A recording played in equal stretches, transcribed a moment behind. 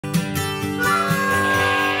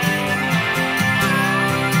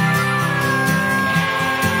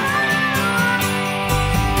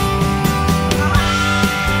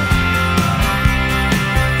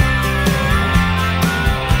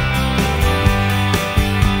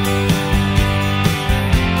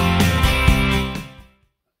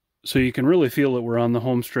So you can really feel that we're on the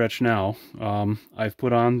home stretch now. I've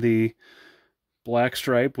put on the black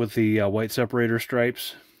stripe with the white separator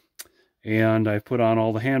stripes, and I've put on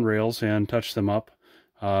all the handrails and touched them up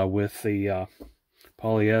with the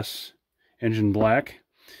Poly-S engine black.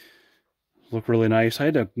 Look really nice. I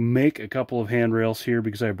had to make a couple of handrails here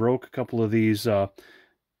because I broke a couple of these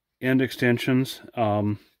end extensions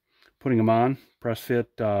putting them on. Press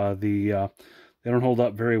fit, they don't hold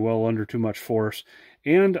up very well under too much force.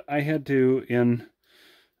 And I had to, in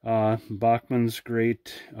Bachmann's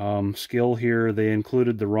great skill here, they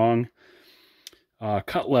included the wrong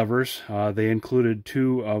cut levers. They included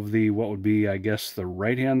two of the, what would be, I guess, the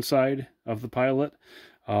right-hand side of the pilot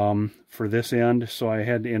for this end, so I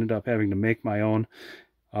ended up having to make my own.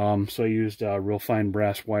 So I used real fine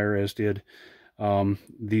brass wire, as did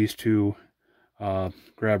these two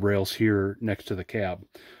grab rails here next to the cab.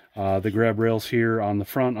 The grab rails here on the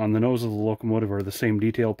front, on the nose of the locomotive, are the same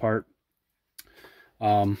detail part,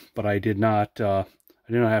 but I did not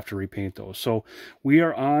have to repaint those. So we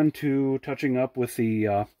are on to touching up with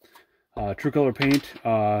the Tru-Color paint,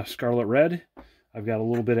 Scarlet Red. I've got a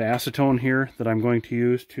little bit of acetone here that I'm going to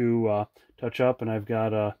use to touch up, and I've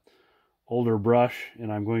got a older brush,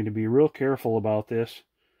 and I'm going to be real careful about this.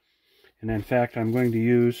 And in fact, I'm going to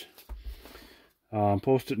use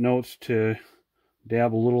Post-it notes to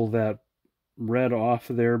dab a little of that red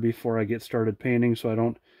off of there before I get started painting, so I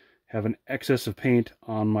don't have an excess of paint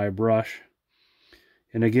on my brush.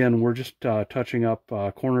 And again, we're just touching up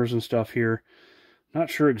corners and stuff here.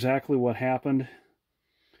 Not sure exactly what happened,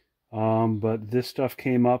 but this stuff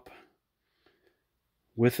came up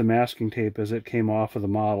with the masking tape as it came off of the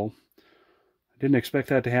model. I didn't expect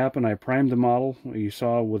that to happen. I primed the model, you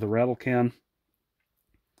saw, with a rattle can.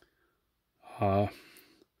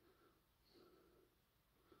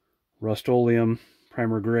 Rust-Oleum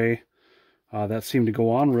primer gray. That seemed to go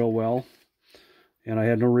on real well, and I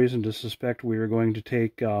had no reason to suspect we were going to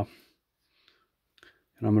take, and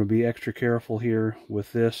I'm going to be extra careful here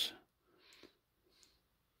with this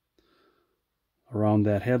around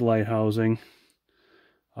that headlight housing.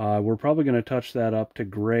 We're probably going to touch that up to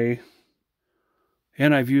gray,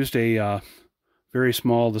 and I've used a very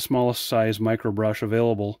small, the smallest size micro brush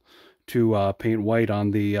available to paint white on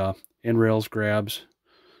the end rails grabs,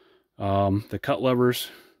 the cut levers,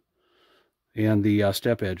 and the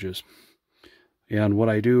step edges. And what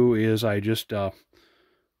I do is I just dab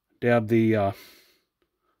the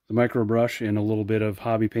micro brush in a little bit of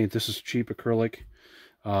hobby paint. This is cheap acrylic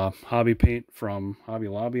hobby paint from Hobby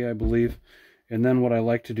Lobby, I believe. And then what I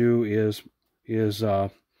like to do is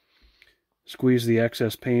squeeze the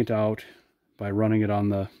excess paint out by running it on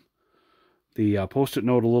the Post-it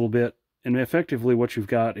note a little bit. And effectively what you've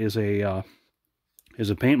got is a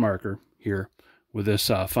paint marker here with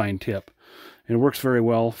this fine tip. And it works very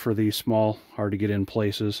well for these small, hard to get in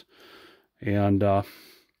places, and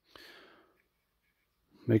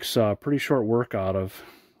makes pretty short work out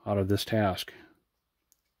of this task.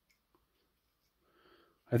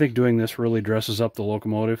 I think doing this really dresses up the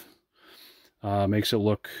locomotive, makes it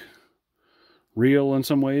look real in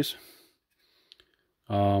some ways.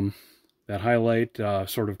 That highlight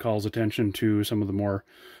sort of calls attention to some of the more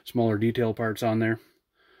smaller detail parts on there,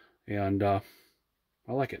 and I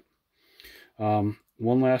like it.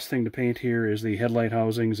 One last thing to paint here is the headlight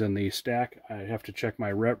housings and the stack. I have to check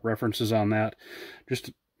my references on that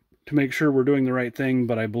just to make sure we're doing the right thing,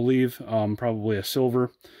 but I believe probably a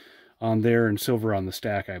silver on there and silver on the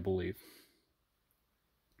stack, I believe.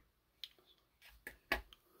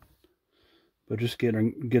 But just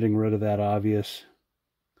getting rid of that obvious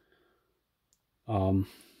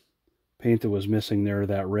paint that was missing there,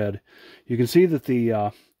 that red. You can see that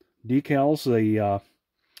the decals, the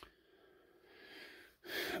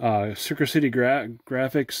Circus City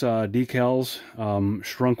Graphics decals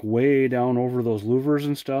shrunk way down over those louvers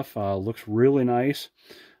and stuff. Looks really nice.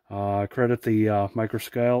 Credit the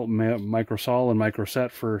Microsol and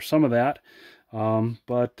Microset for some of that,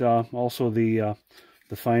 but also the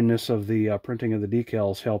fineness of the printing of the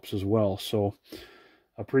decals helps as well. So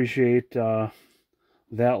appreciate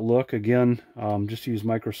that look. Again, just use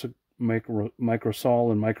Microsol and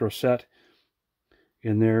Microset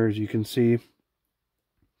in there, as you can see,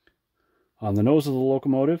 on the nose of the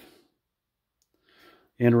locomotive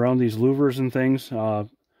and around these louvers and things.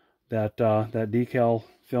 That decal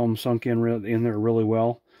film sunk in there really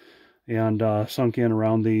well, and sunk in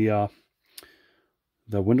around the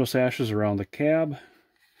window sashes around the cab,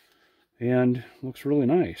 and looks really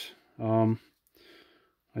nice.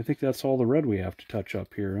 I think that's all the red we have to touch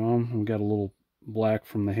up here. We've got a little black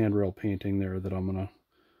from the handrail painting there that I'm going to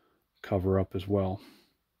cover up as well.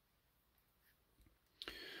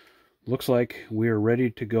 looks like we're ready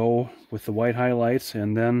to go with the white highlights,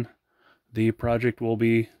 and then the project will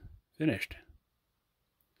be finished.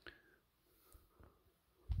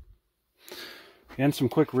 And some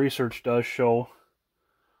quick research does show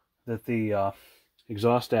that the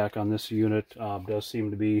exhaust stack on this unit does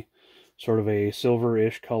seem to be sort of a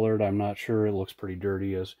silver-ish colored. I'm not sure. It looks pretty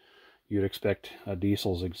dirty, as you'd expect a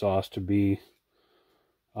diesel's exhaust to be.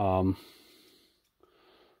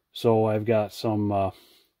 So I've got some,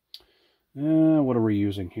 what are we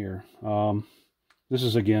using here? This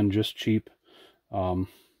is, again, just cheap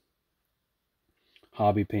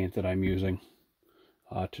hobby paint that I'm using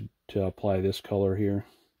to apply this color here.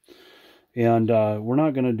 And we're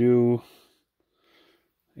not going to do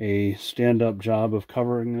a stand-up job of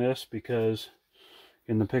covering this, because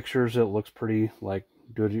in the pictures it looks pretty like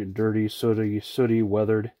dirty, sooty,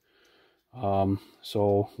 weathered.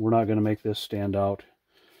 So we're not going to make this stand out.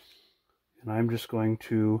 And I'm just going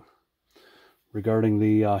to, regarding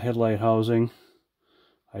the headlight housing,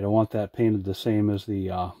 I don't want that painted the same as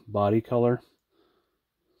the body color.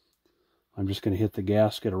 I'm just going to hit the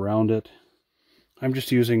gasket around it. I'm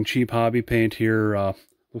just using cheap hobby paint here.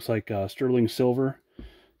 Looks like sterling silver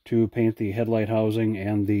to paint the headlight housing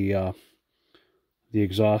and the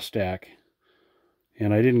exhaust stack.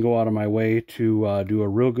 And I didn't go out of my way to do a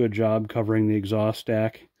real good job covering the exhaust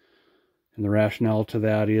stack. And the rationale to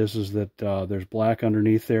that is that there's black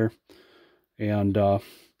underneath there. And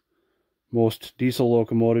most diesel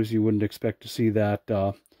locomotives, you wouldn't expect to see that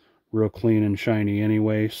real clean and shiny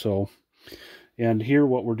anyway. So, and here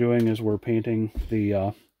what we're doing is we're painting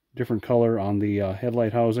the different color on the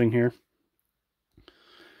headlight housing here,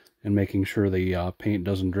 and making sure the paint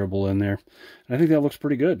doesn't dribble in there. And I think that looks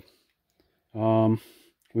pretty good.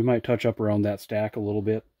 We might touch up around that stack a little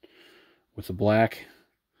bit with the black,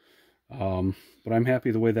 but I'm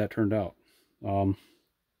happy the way that turned out.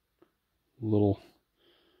 Little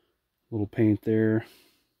paint there.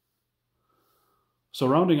 So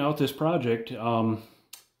rounding out this project,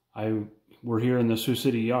 we're here in the Sioux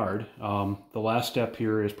City yard. The last step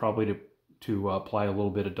here is probably to apply a little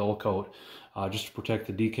bit of dull coat, just to protect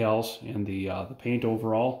the decals and the paint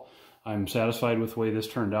overall. I'm satisfied with the way this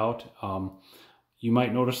turned out. You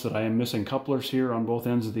might notice that I am missing couplers here on both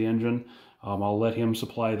ends of the engine. I'll let him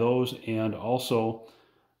supply those, and also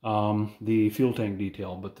the fuel tank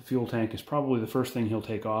detail. But the fuel tank is probably the first thing he'll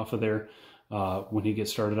take off of there when he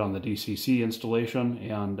gets started on the DCC installation,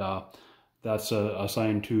 and that's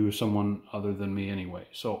assigned to someone other than me anyway.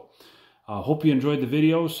 So hope you enjoyed the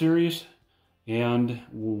video series, and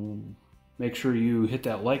make sure you hit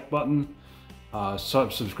that like button,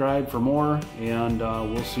 subscribe for more, and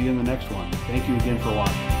we'll see you in the next one. Thank you again for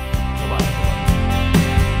watching.